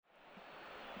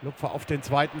Lupfer auf den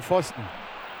zweiten Pfosten.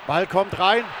 Ball kommt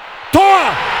rein. Tor!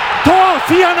 Tor!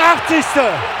 84.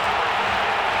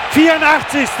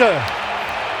 84.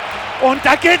 Und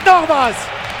da geht noch was.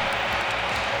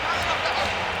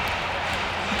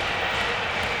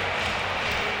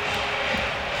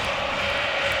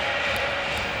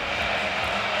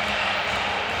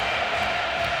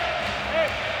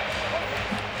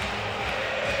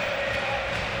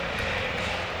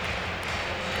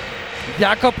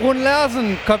 Jacob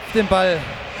Bruun-Larsen köpft den Ball.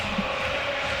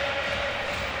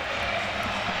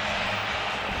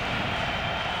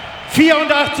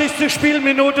 »84.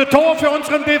 Spielminute, Tor für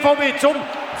unseren BVB zum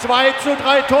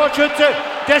 2:3 Torschütze,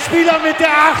 der Spieler mit der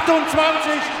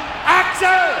 28, Axel!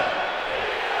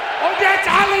 Und jetzt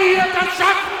alle hier, das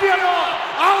schaffen wir noch!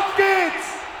 Auf geht's!